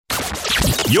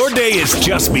Your day has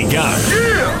just begun.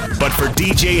 Yeah! But for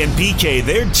DJ and PK,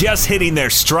 they're just hitting their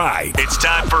stride. It's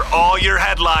time for all your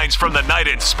headlines from the night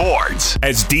in sports.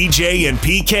 As DJ and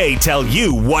PK tell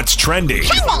you what's trending.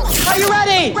 Are you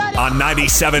ready? On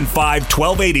 97.5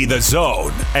 1280 The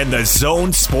Zone and The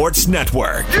Zone Sports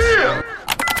Network. Yeah!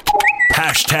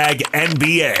 Hashtag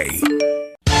NBA.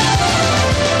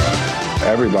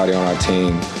 Everybody on our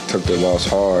team took the loss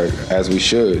hard, as we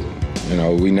should. You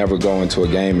know, we never go into a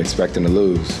game expecting to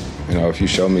lose. You know, if you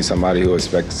show me somebody who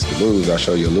expects to lose, I'll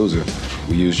show you a loser.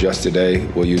 We used yesterday,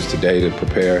 we'll use today to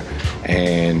prepare,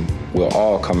 and we'll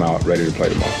all come out ready to play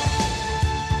tomorrow.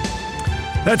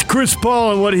 That's Chris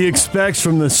Paul and what he expects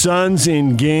from the Suns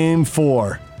in Game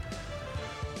 4.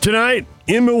 Tonight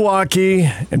in Milwaukee,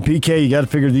 and PK, you got to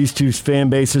figure these two fan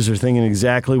bases are thinking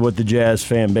exactly what the Jazz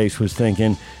fan base was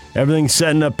thinking. Everything's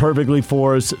setting up perfectly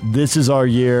for us. This is our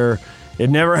year. It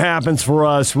never happens for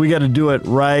us. We got to do it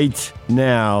right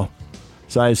now.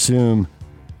 So I assume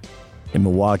in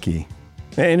Milwaukee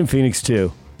and in Phoenix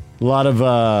too, a lot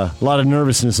of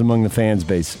nervousness among the fans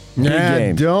base.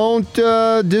 Yeah, don't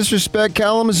disrespect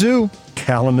Kalamazoo.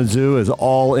 Kalamazoo is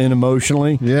all in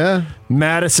emotionally. Yeah.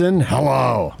 Madison,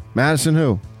 hello. Madison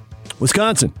who?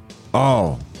 Wisconsin.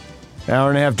 Oh. Hour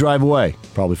and a half drive away.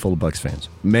 Probably full of Bucks fans.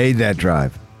 Made that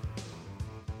drive.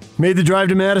 Made the drive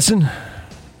to Madison?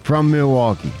 From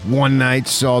Milwaukee. One night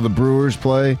saw the Brewers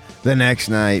play. The next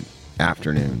night,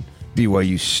 afternoon,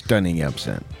 BYU stunning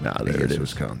upset. There it is.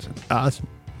 Wisconsin. Awesome.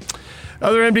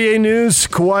 Other NBA news,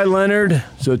 Kawhi Leonard.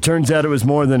 So it turns out it was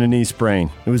more than a knee sprain.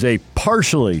 It was a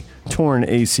partially torn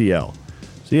ACL.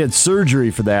 So he had surgery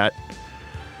for that.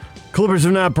 Clippers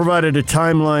have not provided a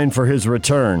timeline for his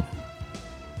return.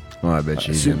 Well, I bet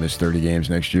he's going to miss 30 games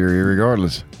next year,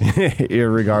 irregardless.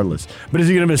 Irregardless. But is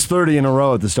he going to miss 30 in a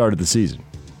row at the start of the season?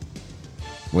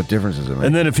 What difference does it make?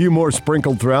 And then a few more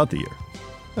sprinkled throughout the year.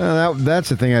 That's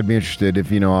the thing I'd be interested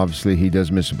if, obviously he does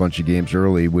miss a bunch of games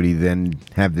early. Would he then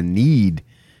have the need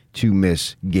to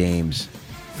miss games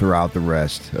throughout the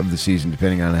rest of the season,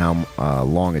 depending on how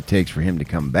long it takes for him to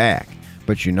come back?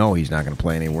 But he's not going to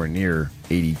play anywhere near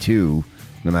 82,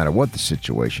 no matter what the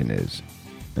situation is.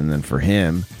 And then for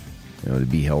him, to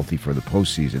be healthy for the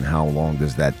postseason, how long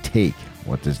does that take?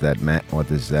 What does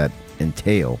that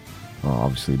entail?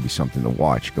 Obviously, it'd be something to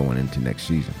watch going into next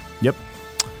season. Yep.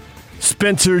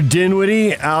 Spencer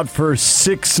Dinwiddie out for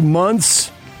 6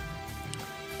 months.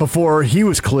 Before he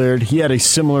was cleared, he had a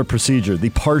similar procedure, the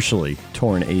partially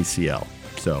torn ACL.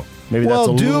 So maybe that's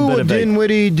a little bit of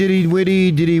Dinwiddie,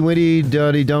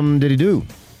 diddy dum, diddy do.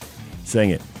 Sing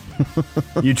it.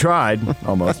 You tried,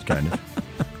 almost, kind of.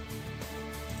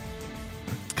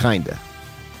 Kinda.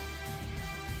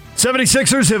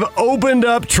 76ers have opened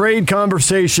up trade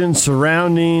conversations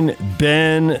surrounding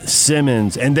Ben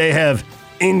Simmons, and they have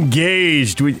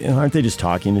engaged with. Aren't they just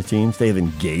talking to teams? They have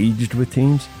engaged with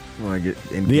teams. Well, I get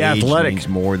engaged the Athletic means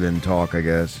more than talk, I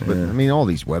guess. But all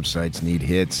these websites need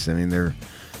hits. Their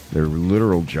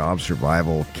literal job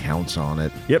survival counts on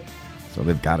it. Yep. So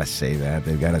they've got to say that.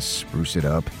 They've got to spruce it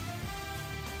up.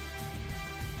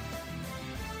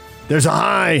 There's a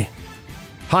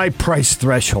high price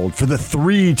threshold for the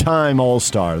 3-time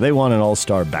All-Star. They want an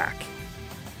All-Star back.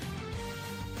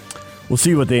 We'll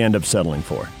see what they end up settling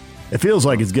for. It feels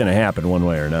like it's going to happen one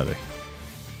way or another.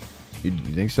 You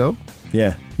think so?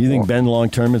 Yeah. You think Ben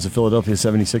long-term is a Philadelphia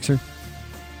 76er?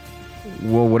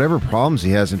 Well, whatever problems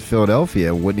he has in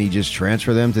Philadelphia, wouldn't he just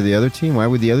transfer them to the other team? Why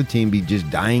would the other team be just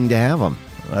dying to have him?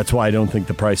 That's why I don't think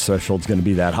the price threshold's going to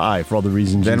be that high for all the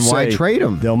reasons then you say. Then why trade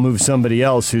him? They'll move somebody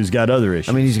else who's got other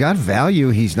issues. He's got value.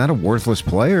 He's not a worthless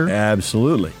player.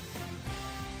 Absolutely.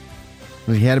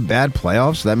 He had a bad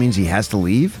playoffs, so that means he has to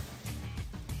leave?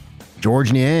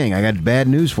 George Niang, I got bad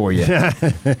news for you.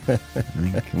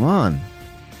 Come on.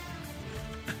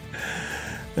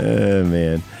 Oh,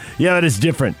 man. Yeah, it is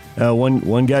different.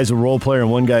 One guy's a role player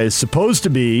and one guy is supposed to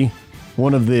be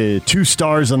one of the 2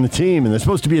 stars on the team, and they're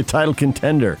supposed to be a title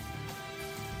contender.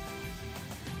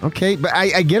 Okay, but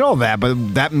I get all that, but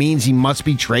that means he must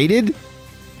be traded?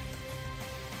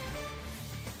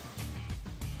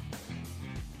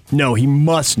 No, he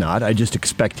must not. I just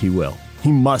expect he will.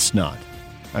 He must not.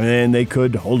 They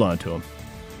could hold on to him.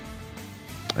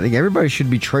 I think everybody should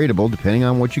be tradable depending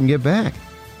on what you can get back.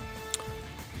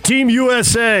 Team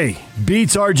USA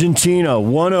beats Argentina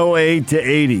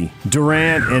 108-80.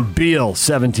 Durant and Beal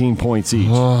 17 points each.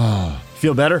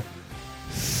 Feel better?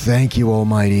 Thank you,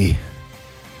 Almighty.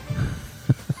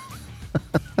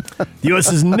 The U.S.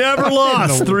 has never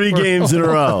lost 3 games in a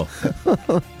row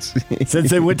since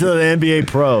they went to the NBA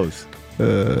pros.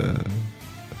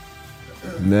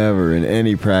 Never in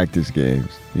any practice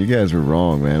games. You guys were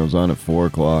wrong, man. It was on at 4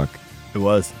 o'clock. It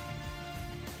was.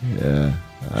 Yeah.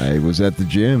 I was at the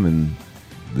gym, and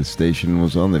the station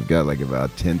was on. They've got like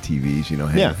about 10 TVs,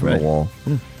 hanging from the wall.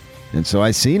 And so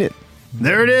I seen it.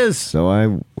 There it is. So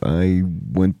I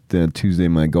went Tuesday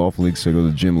in my golf league, so I go to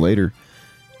the gym later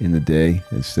in the day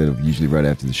instead of usually right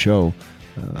after the show.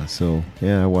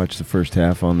 I watched the first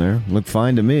half on there. Looked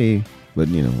fine to me, but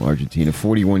Argentina,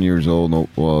 41 years old.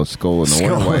 Scola.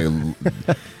 No wonder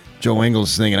why Joe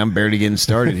Ingles thinking I'm barely getting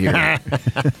started here.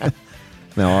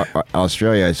 Now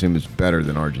Australia, I assume, is better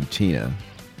than Argentina.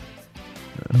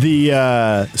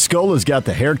 The Scola's got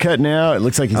the haircut now. It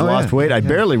looks like he's lost weight. I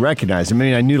barely recognize him. I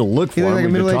mean, I knew to look for him. Like a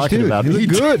middle-aged dude. About he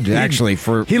looked good, actually,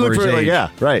 for he looked his really, age. yeah,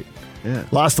 right. Yeah.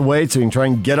 Lost the weight so he can try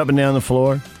and get up and down the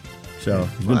floor. So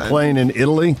he's been playing in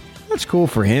Italy. That's cool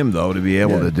for him, though, to be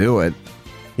able to do it.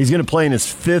 He's going to play in his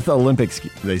 5th Olympics,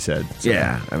 they said. So.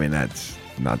 Yeah, I mean, that's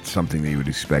not something that you would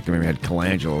expect. I mean, we had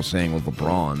Colangelo saying with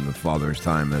LeBron, the father's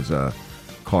time has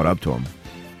caught up to him.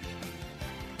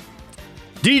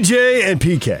 DJ and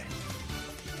PK.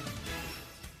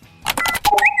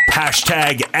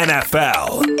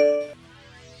 #NFL.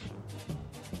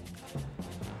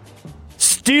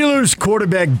 Steelers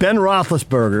quarterback Ben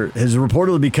Roethlisberger has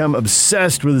reportedly become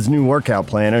obsessed with his new workout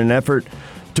plan in an effort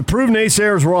to prove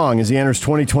naysayers wrong as he enters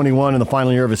 2021 in the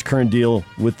final year of his current deal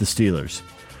with the Steelers.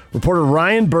 Reporter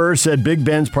Ryan Burr said Big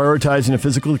Ben's prioritizing a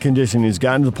physical condition. He's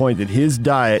gotten to the point that his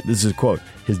diet, this is a quote,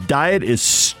 his diet is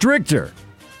stricter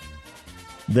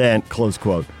than, close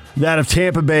quote, that of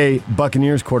Tampa Bay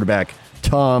Buccaneers quarterback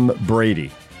Tom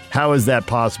Brady. How is that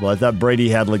possible? I thought Brady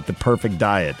had like the perfect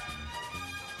diet.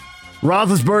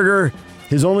 Roethlisberger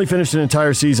has only finished an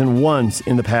entire season once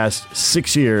in the past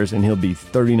 6 years, and he'll be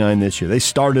 39 this year. They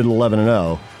started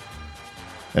 11-0,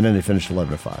 and then they finished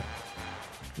 11-5.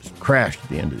 Just crashed at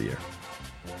the end of the year.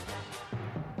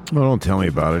 Well, don't tell me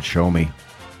about it. Show me.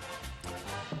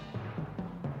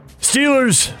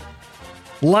 Steelers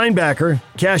linebacker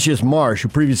Cassius Marsh, who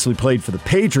previously played for the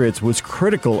Patriots, was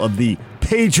critical of the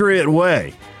Patriot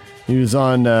way. He was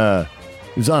on a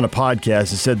podcast.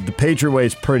 He said the Patriot way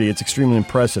is pretty. It's extremely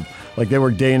impressive. Like, they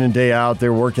work day in and day out.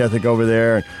 Their work ethic over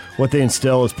there and what they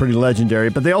instill is pretty legendary.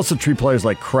 But they also treat players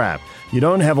like crap. You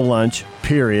don't have a lunch,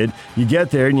 period. You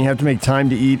get there and you have to make time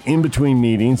to eat in between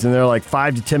meetings. And they're like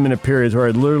 5 to 10 minute periods where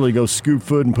I'd literally go scoop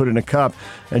food and put it in a cup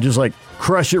and just like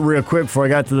crush it real quick before I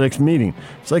got to the next meeting.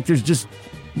 It's like there's just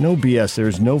no BS.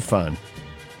 There's no fun.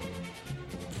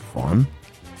 Fun?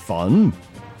 Fun?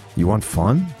 You want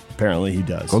fun? Apparently he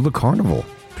does. Go to the carnival.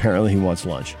 Apparently he wants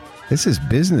lunch. This is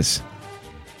business.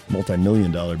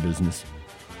 Multi-million-dollar business.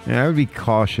 And I would be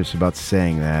cautious about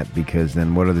saying that, because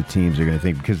then what other teams are going to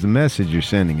think? Because the message you're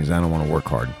sending is, I don't want to work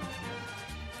hard.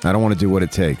 I don't want to do what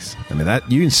it takes. I mean, that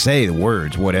you can say the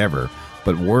words, whatever,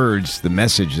 but words, the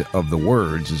message of the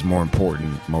words is more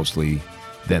important mostly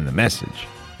than the message.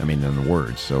 I mean, than the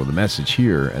words. So the message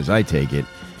here, as I take it,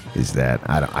 is that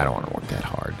I don't want to work that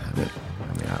hard.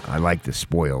 I like the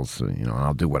spoils, so, and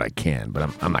I'll do what I can, but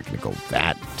I'm not going to go to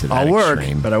that extreme. I'll work,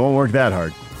 but I won't work that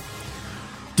hard.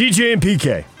 DJ and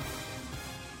PK.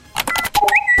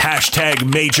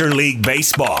 #Major League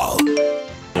Baseball. The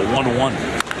 1-1.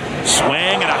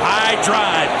 Swing and a high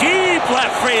drive. Deep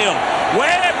left field.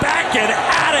 Way back and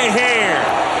out of here.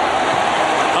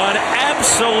 An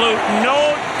absolute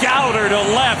no-doubter to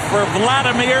left for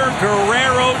Vladimir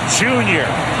Guerrero Jr.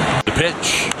 The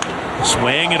pitch.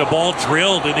 Swing and a ball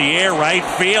drilled in the air, right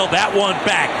field. That one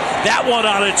back. That one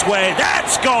on its way.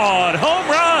 That's gone. Home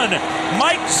run.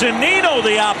 Mike Zunino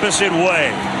the opposite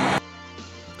way.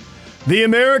 The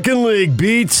American League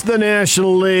beats the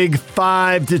National League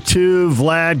 5-2.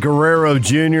 Vlad Guerrero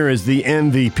Jr. is the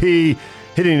MVP,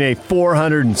 hitting a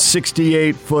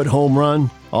 468-foot home run.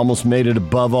 Almost made it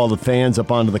above all the fans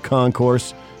up onto the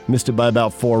concourse. Missed it by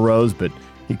about 4 rows, but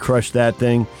he crushed that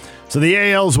thing. So the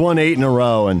AL's won 8 in a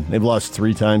row, and they've lost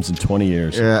 3 times in 20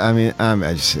 years. Yeah, I mean,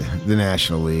 the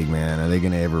National League, man, are they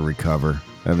going to ever recover?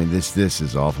 I mean, this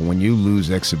is awful. When you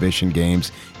lose exhibition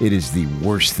games, it is the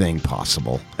worst thing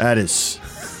possible. That is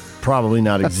probably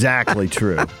not exactly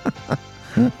true.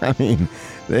 I mean,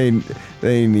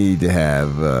 they need to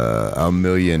have a 1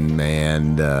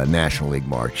 million-man National League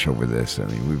march over this. I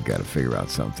mean, we've got to figure out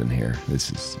something here.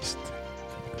 This is just...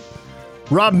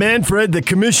 Rob Manfred, the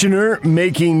commissioner,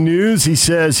 making news. He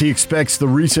says he expects the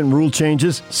recent rule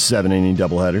changes, 7-inning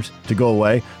doubleheaders, to go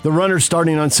away. The runners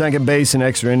starting on second base in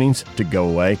extra innings to go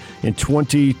away in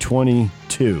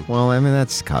 2022. Well, I mean,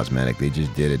 that's cosmetic. They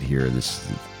just did it here this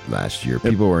last year.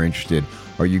 People were interested.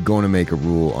 Are you going to make a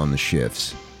rule on the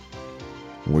shifts?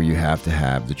 where you have to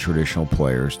have the traditional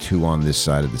players, 2 on this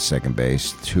side of the second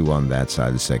base, 2 on that side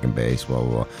of the second base, blah,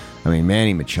 blah, blah. I mean,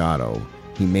 Manny Machado,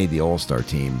 he made the All-Star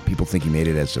team. People think he made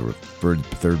it as a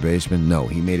third baseman. No,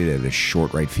 he made it as a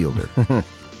short right fielder.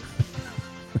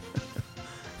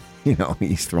 You know,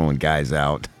 he's throwing guys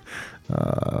out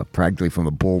practically from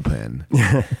the bullpen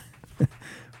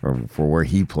for where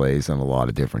he plays on a lot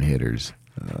of different hitters.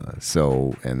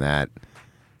 And that,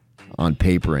 on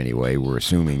paper anyway, we're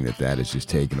assuming that is just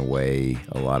taking away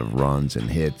a lot of runs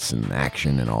and hits and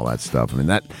action and all that stuff. I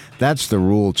mean, that's the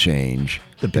rule change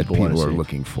that people are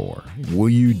looking for. Will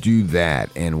you do that,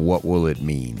 and what will it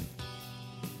mean?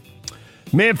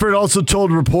 Manfred also told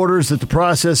reporters that the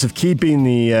process of keeping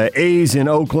the A's in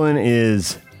Oakland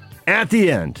is at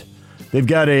the end. They've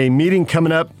got a meeting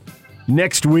coming up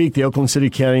next week. The Oakland City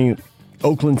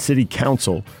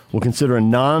Council will consider a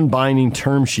non-binding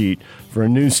term sheet for a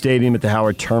new stadium at the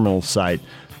Howard Terminal site.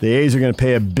 The A's are going to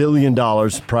pay $1 billion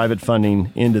private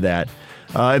funding into that.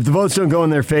 If the votes don't go in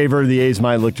their favor, the A's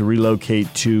might look to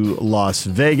relocate to Las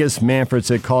Vegas. Manfred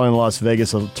said calling Las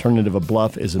Vegas alternative a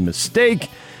bluff is a mistake.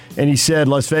 And he said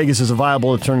Las Vegas is a viable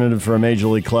alternative for a major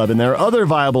league club, and there are other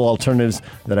viable alternatives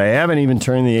that I haven't even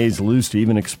turned the A's loose to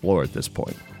even explore at this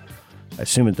point. I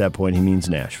assume at that point he means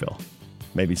Nashville.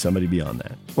 Maybe somebody beyond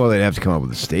that. Well, they'd have to come up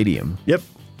with a stadium. Yep.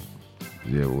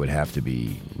 It would have to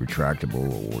be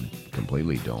retractable or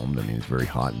completely domed. I mean, it's very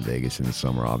hot in Vegas in the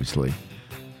summer, obviously.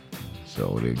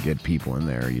 So to get people in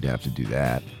there, you'd have to do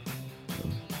that.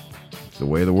 It's the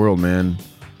way of the world, man.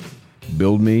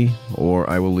 Build me or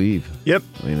I will leave. Yep.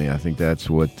 I mean, I think that's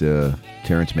what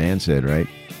Terrence Mann said, right?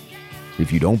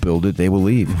 If you don't build it, they will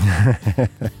leave.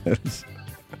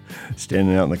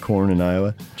 Standing out in the corn in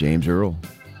Iowa. James Earl.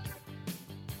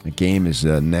 The game is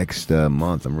next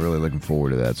month. I'm really looking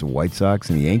forward to that. So White Sox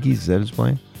and the Yankees, is that who's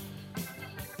playing?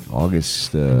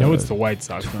 August 12th? I know it's the White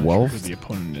Sox. I'm not sure who the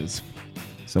opponent is.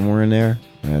 Somewhere in there?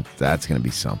 That's going to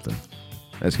be something.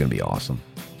 That's going to be awesome.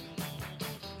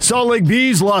 Salt Lake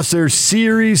Bees lost their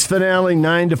series finale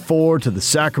 9-4 to the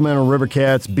Sacramento River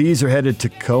Cats. Bees are headed to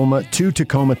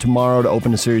Tacoma tomorrow to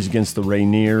open the series against the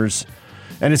Rainiers.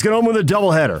 And it's going to open with a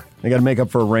doubleheader. They got to make up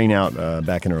for a rainout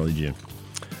back in early June.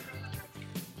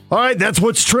 All right, that's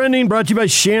what's trending. Brought to you by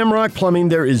Shamrock Plumbing.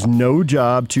 There is no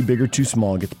job too big or too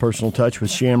small. Get the personal touch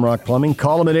with Shamrock Plumbing.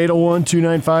 Call them at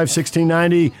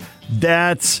 801-295-1690.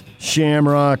 That's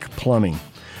Shamrock Plumbing.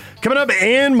 Coming up,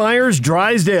 Ann Myers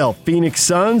Drysdale, Phoenix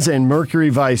Suns and Mercury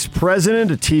Vice President,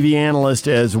 a TV analyst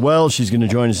as well. She's going to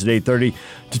join us at 8:30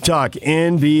 to talk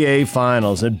NBA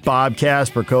Finals. And Bob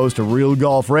Casper, host of Real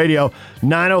Golf Radio,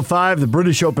 9:05, the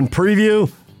British Open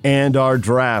preview and our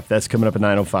draft. That's coming up at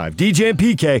 9:05. DJ and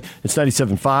PK, it's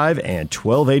 97.5 and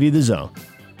 1280 The Zone.